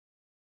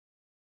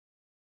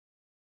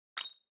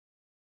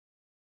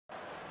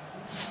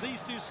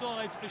These two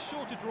sides are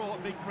sure to draw a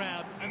big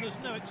crowd, and there's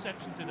no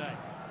exception today.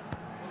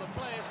 Well, the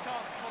players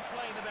can't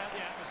complain about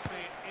the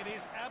atmosphere. It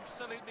is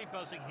absolutely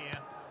buzzing here.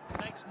 The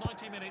next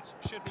 90 minutes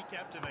should be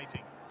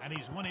captivating. And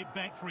he's won it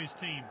back for his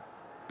team.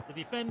 The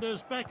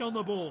defenders back on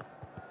the ball.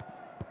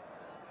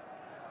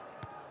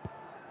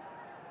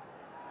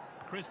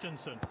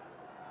 Christensen.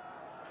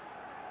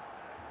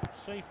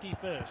 Safety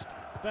first.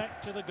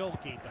 Back to the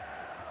goalkeeper.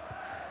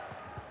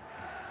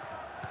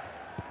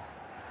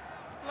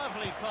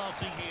 Lovely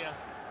passing here.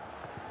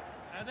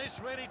 And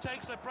this really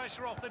takes the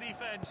pressure off the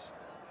defence.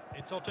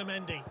 It's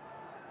Otamendi.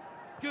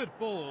 Good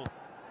ball.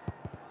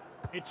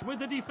 It's with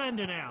the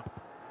defender now.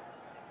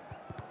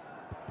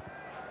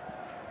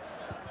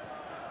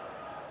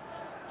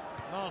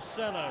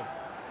 Marcelo.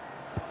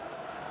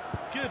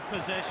 Good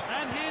possession.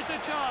 And here's a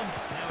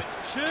chance. Now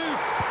it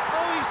shoots.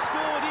 Oh, he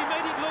scored. He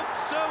made it look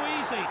so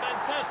easy.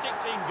 Fantastic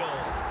team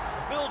goal.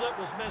 The build-up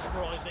was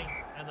mesmerising,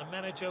 and the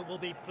manager will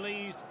be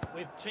pleased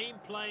with team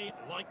play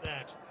like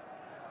that.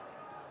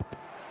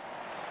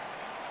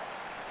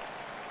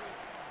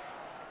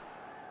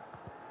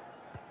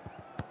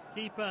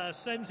 Keeper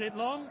sends it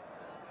long.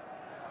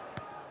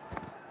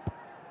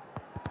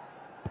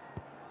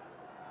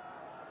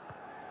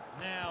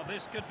 Now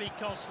this could be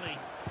costly.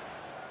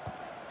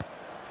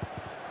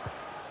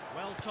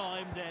 Well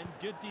timed and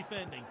good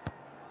defending.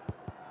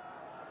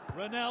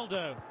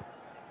 Ronaldo.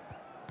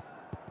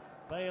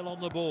 Bale on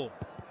the ball.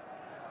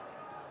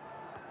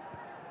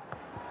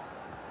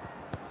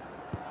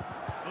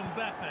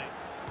 Mbappe.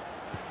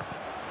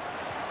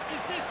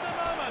 Is this the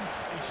moment?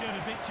 He showed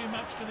a bit too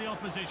much to the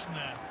opposition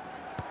there.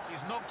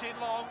 He's knocked it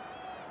long.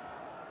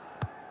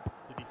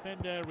 The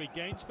defender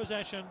regains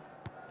possession,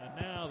 and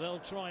now they'll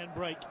try and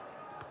break.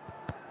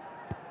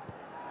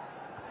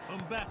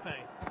 Mbappe.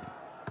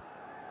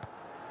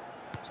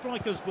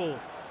 Striker's ball.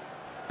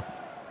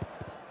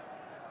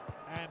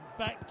 And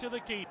back to the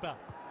keeper.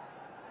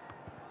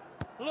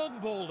 Long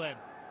ball then.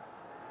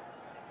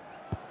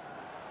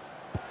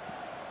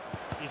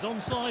 He's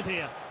onside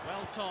here.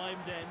 Well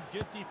timed and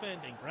good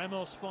defending.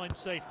 Ramos finds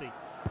safety.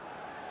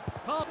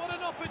 What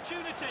an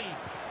opportunity!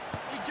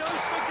 He goes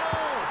for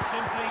goal!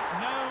 Simply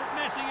no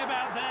messing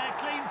about there.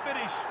 Clean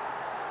finish.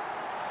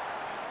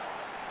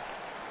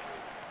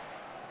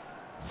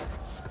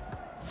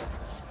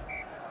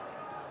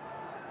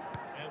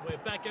 And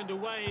we're back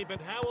underway, but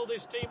how will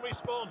this team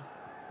respond?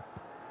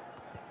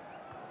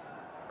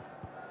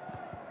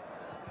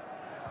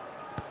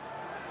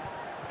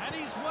 And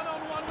he's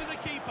one-on-one with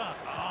the keeper.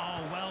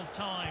 Oh, well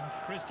timed.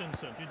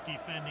 Christensen, good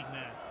defending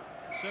there.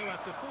 So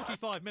after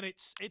 45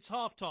 minutes, it's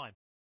half-time.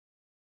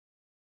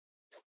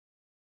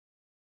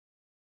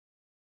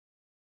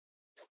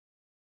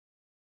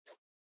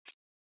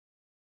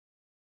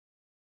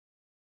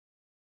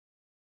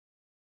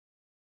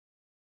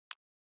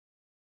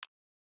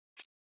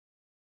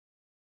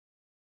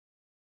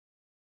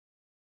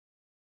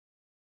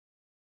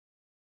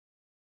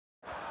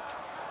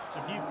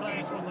 Some new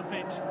players on the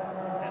pitch.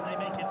 Can they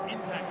make an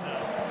impact,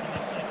 though, in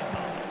this second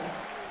half?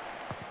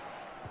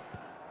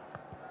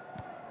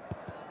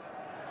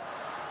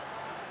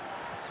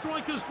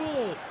 Striker's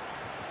ball.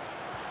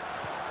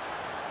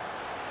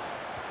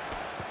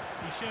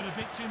 He showed a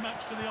bit too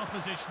much to the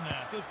opposition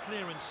there. Good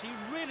clearance. He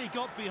really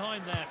got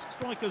behind that.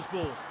 Striker's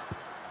ball.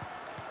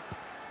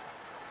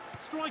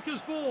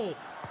 Striker's ball.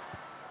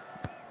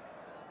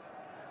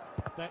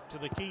 Back to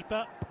the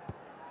keeper.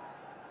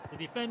 The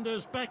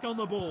defenders back on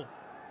the ball.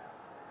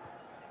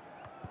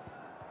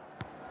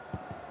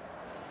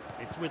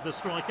 It's with the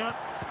striker.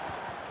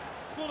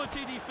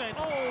 Quality defence.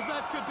 Oh,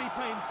 that could be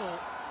painful.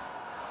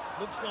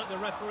 Looks like the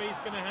referee's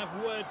going to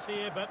have words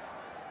here, but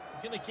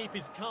he's going to keep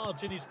his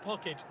cards in his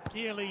pocket.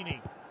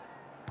 Chiellini.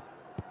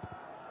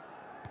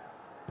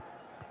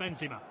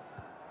 Benzema.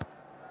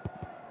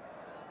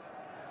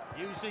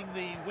 Using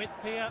the width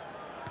here.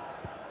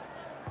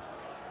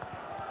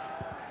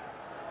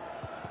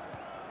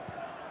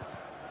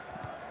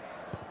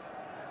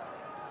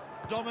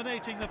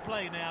 Dominating the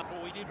play now.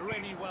 Oh, he did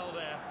really well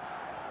there.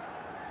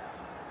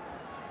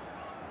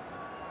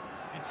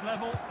 It's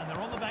level, and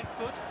they're on the back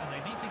foot, and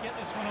they need to get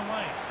this one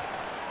away.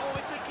 Oh,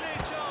 it's a clear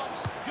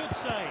chance. Good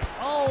save.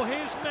 Oh,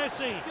 here's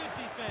Messi. Good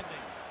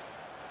defending.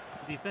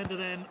 The defender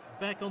then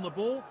back on the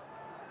ball.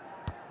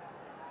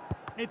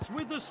 It's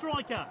with the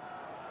striker.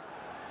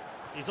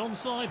 He's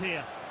onside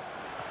here.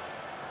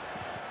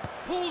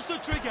 Pulls the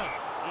trigger.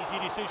 Easy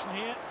decision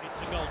here.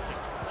 It's a goal kick.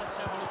 Let's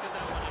have a look at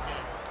that one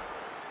again.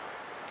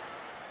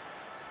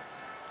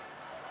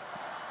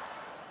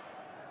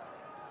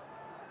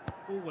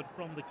 Forward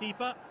from the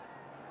keeper.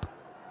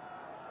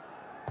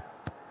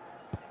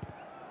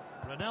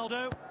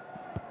 Ronaldo.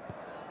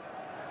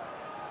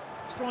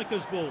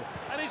 Striker's ball.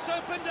 And it's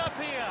opened up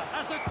here.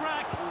 That's a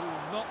crack.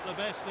 Ooh, not the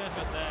best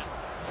effort there.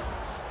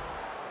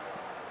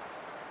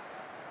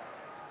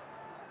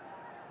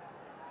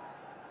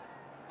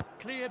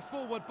 Cleared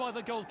forward by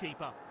the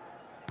goalkeeper.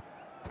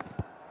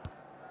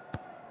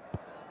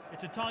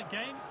 It's a tight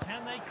game.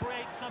 Can they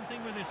create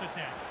something with this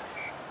attack?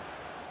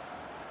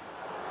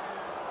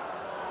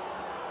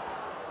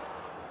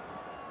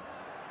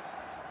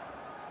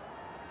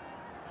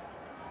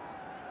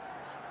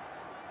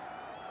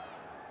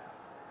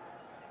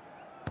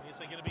 Is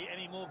there going to be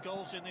any more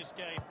goals in this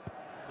game?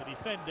 The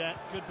defender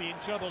could be in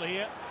trouble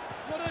here.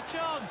 What a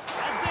chance!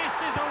 And this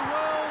is a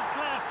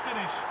world-class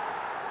finish.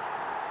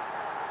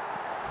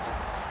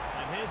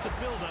 And here's the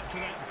build-up to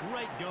that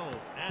great goal.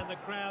 And the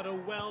crowd are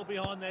well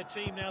behind their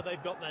team now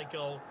they've got their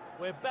goal.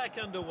 We're back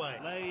underway.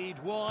 Laid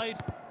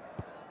wide.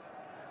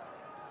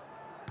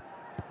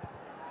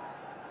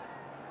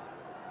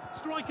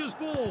 Striker's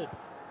ball.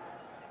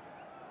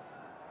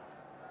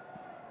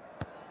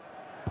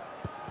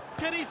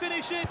 Can he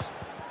finish it?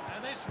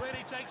 And this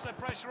really takes the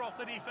pressure off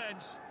the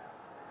defence.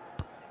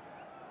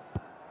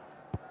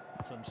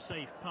 Some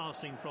safe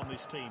passing from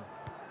this team.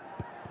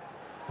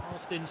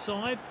 Passed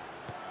inside.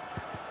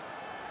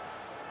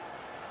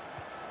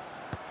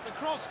 The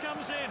cross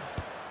comes in.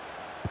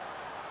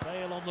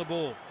 Bale on the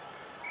ball.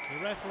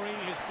 The referee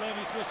has blown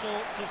his whistle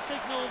to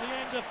signal the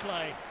end of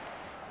play.